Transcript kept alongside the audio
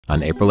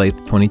On April 8th,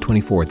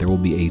 2024, there will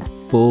be a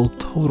full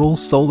total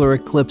solar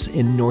eclipse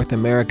in North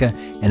America,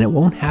 and it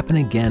won't happen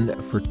again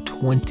for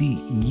 20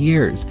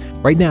 years.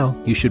 Right now,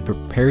 you should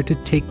prepare to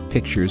take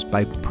pictures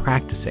by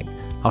practicing.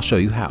 I'll show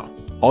you how.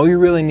 All you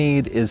really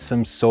need is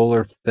some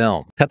solar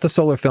film. Cut the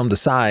solar film to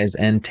size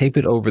and tape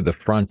it over the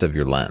front of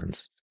your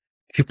lens.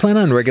 If you plan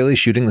on regularly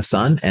shooting the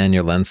sun and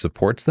your lens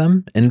supports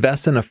them,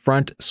 invest in a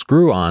front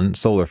screw-on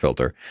solar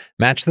filter.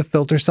 Match the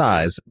filter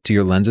size to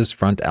your lens's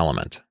front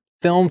element.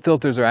 Film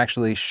filters are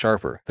actually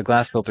sharper. The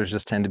glass filters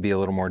just tend to be a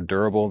little more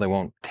durable. They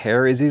won't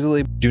tear as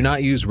easily. Do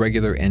not use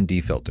regular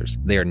ND filters.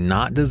 They are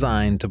not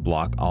designed to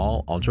block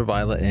all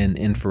ultraviolet and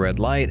infrared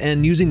light,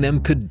 and using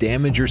them could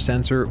damage your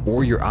sensor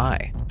or your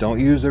eye. Don't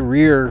use a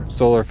rear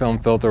solar film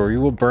filter or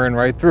you will burn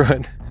right through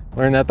it.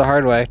 Learn that the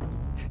hard way.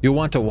 You'll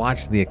want to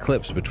watch the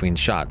eclipse between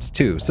shots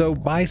too, so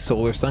buy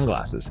solar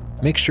sunglasses.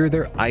 Make sure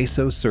they're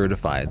ISO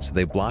certified so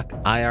they block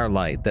IR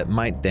light that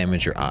might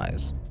damage your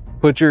eyes.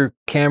 Put your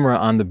camera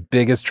on the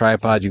biggest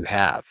tripod you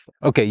have.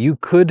 Okay, you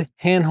could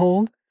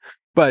handhold,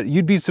 but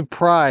you'd be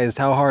surprised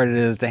how hard it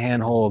is to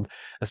handhold,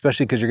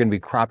 especially because you're going to be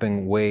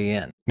cropping way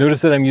in. Notice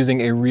that I'm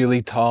using a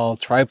really tall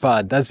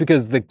tripod. That's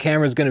because the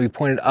camera is going to be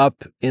pointed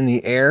up in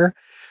the air,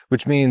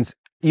 which means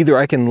either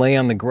I can lay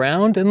on the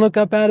ground and look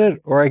up at it,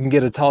 or I can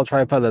get a tall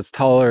tripod that's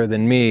taller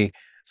than me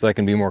so I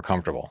can be more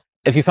comfortable.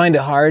 If you find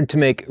it hard to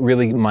make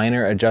really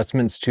minor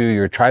adjustments to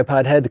your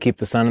tripod head to keep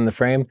the sun in the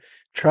frame,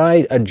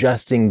 try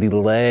adjusting the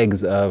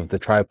legs of the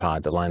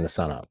tripod to line the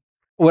sun up.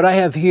 What I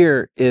have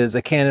here is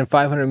a Canon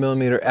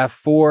 500mm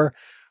f4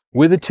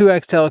 with a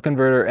 2x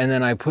teleconverter, and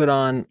then I put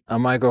on a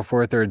micro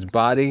four thirds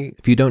body.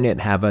 If you don't yet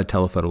have a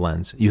telephoto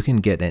lens, you can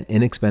get an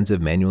inexpensive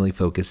manually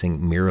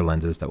focusing mirror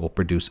lenses that will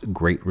produce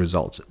great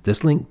results.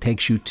 This link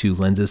takes you to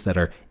lenses that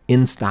are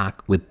in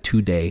stock with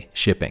 2-day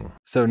shipping.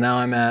 So now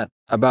I'm at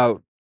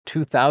about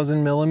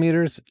 2000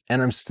 millimeters,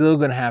 and I'm still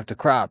gonna have to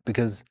crop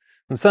because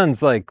the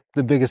sun's like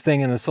the biggest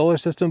thing in the solar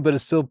system, but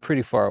it's still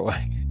pretty far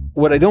away.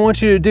 What I don't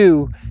want you to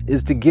do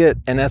is to get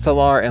an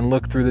SLR and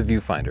look through the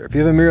viewfinder. If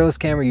you have a mirrorless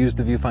camera, use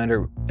the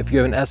viewfinder. If you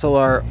have an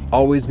SLR,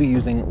 always be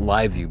using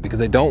live view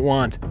because I don't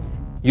want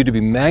you to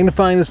be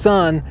magnifying the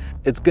sun.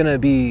 It's gonna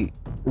be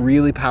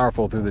really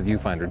powerful through the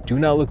viewfinder. Do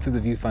not look through the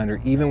viewfinder,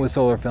 even with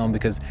solar film,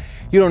 because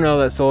you don't know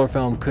that solar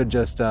film could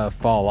just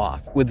fall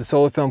off. With the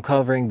solar film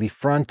covering the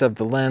front of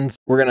the lens,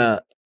 we're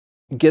gonna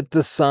get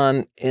the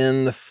sun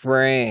in the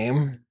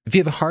frame. If you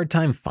have a hard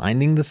time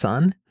finding the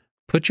sun,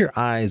 put your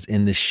eyes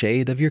in the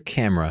shade of your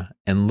camera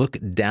and look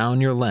down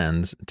your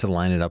lens to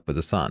line it up with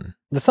the sun.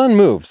 The sun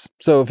moves,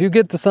 so if you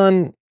get the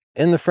sun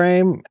in the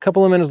frame, a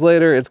couple of minutes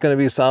later, it's going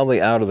to be solidly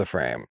out of the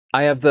frame.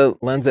 I have the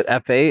lens at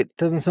f8.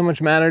 Doesn't so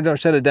much matter. Don't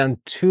shut it down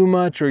too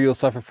much or you'll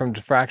suffer from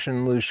diffraction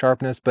and lose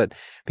sharpness, but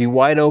be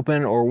wide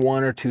open or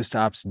 1 or 2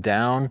 stops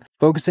down.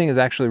 Focusing is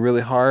actually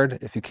really hard.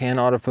 If you can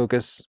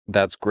autofocus,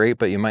 that's great,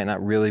 but you might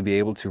not really be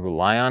able to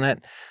rely on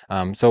it.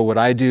 So what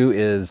I do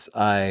is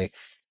I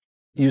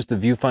use the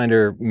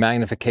viewfinder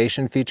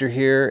magnification feature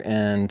here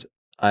and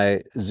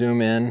I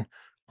zoom in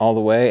all the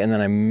way, and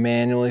then I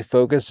manually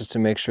focus just to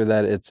make sure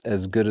that it's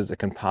as good as it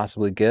can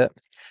possibly get.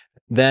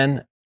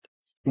 Then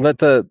let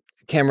the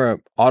camera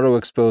auto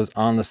expose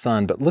on the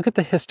sun, but look at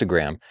the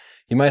histogram.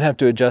 You might have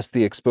to adjust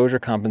the exposure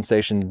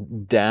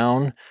compensation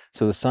down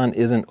so the sun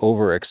isn't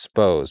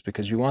overexposed,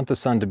 because you want the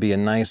sun to be a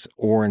nice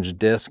orange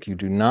disc. You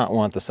do not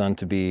want the sun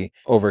to be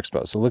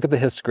overexposed. So look at the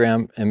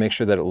histogram and make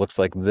sure that it looks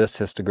like this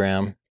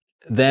histogram.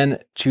 Then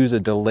choose a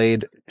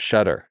delayed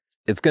shutter.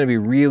 It's going to be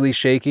really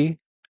shaky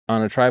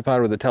on a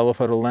tripod with a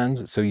telephoto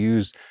lens, so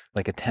use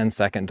like a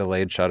 10-second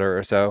delayed shutter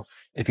or so.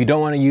 If you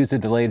don't want to use a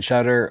delayed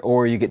shutter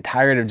or you get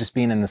tired of just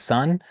being in the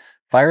sun,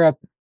 fire up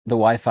the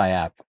Wi-Fi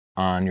app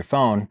on your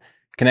phone,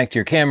 connect to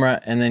your camera,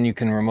 and then you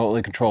can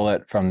remotely control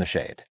it from the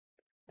shade.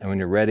 And when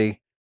you're ready,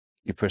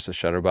 you push the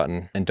shutter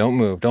button and don't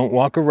move. Don't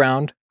walk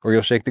around or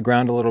you'll shake the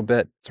ground a little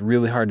bit. It's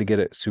really hard to get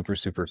it super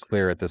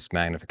clear at this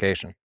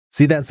magnification.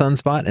 See that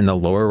sunspot in the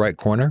lower right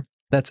corner?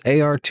 That's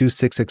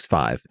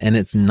AR2665, and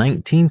it's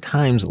 19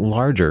 times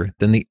larger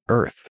than the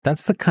Earth.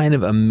 That's the kind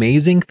of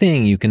amazing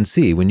thing you can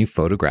see when you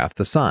photograph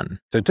the sun.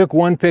 So I took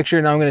one picture,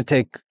 now I'm going to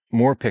take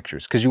more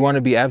pictures because you want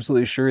to be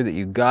absolutely sure that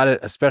you got it,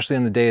 especially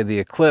on the day of the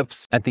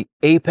eclipse. At the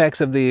apex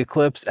of the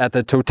eclipse, at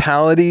the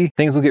totality,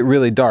 things will get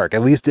really dark,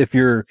 at least if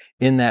you're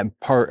in that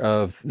part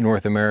of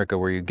North America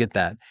where you get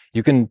that.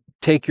 You can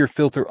take your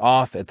filter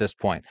off at this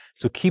point.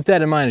 So keep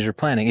that in mind as you're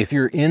planning. If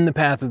you're in the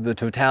path of the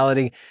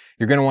totality,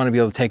 you're going to want to be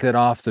able to take that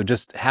off. So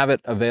just have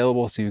it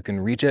available so you can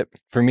reach it.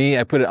 For me,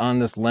 I put it on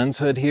this lens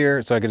hood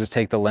here so I could just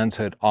take the lens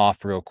hood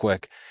off real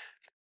quick.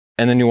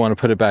 And then you want to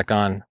put it back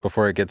on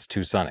before it gets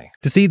too sunny.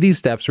 To see these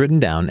steps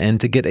written down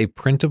and to get a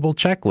printable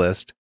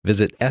checklist,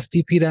 visit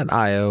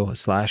sdp.io/solar.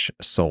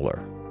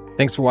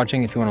 Thanks for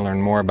watching. If you want to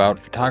learn more about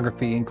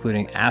photography,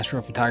 including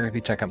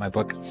astrophotography, check out my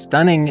book,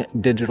 Stunning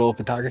Digital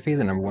Photography,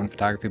 the #1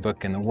 photography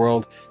book in the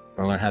world. If you want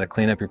to learn how to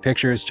clean up your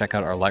pictures, check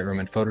out our Lightroom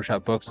and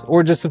Photoshop books,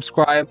 or just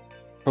subscribe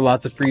for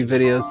lots of free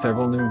videos,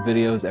 several new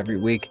videos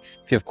every week.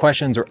 If you have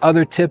questions or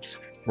other tips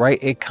write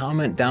a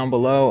comment down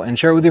below and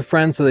share it with your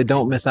friends so they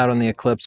don't miss out on the eclipse.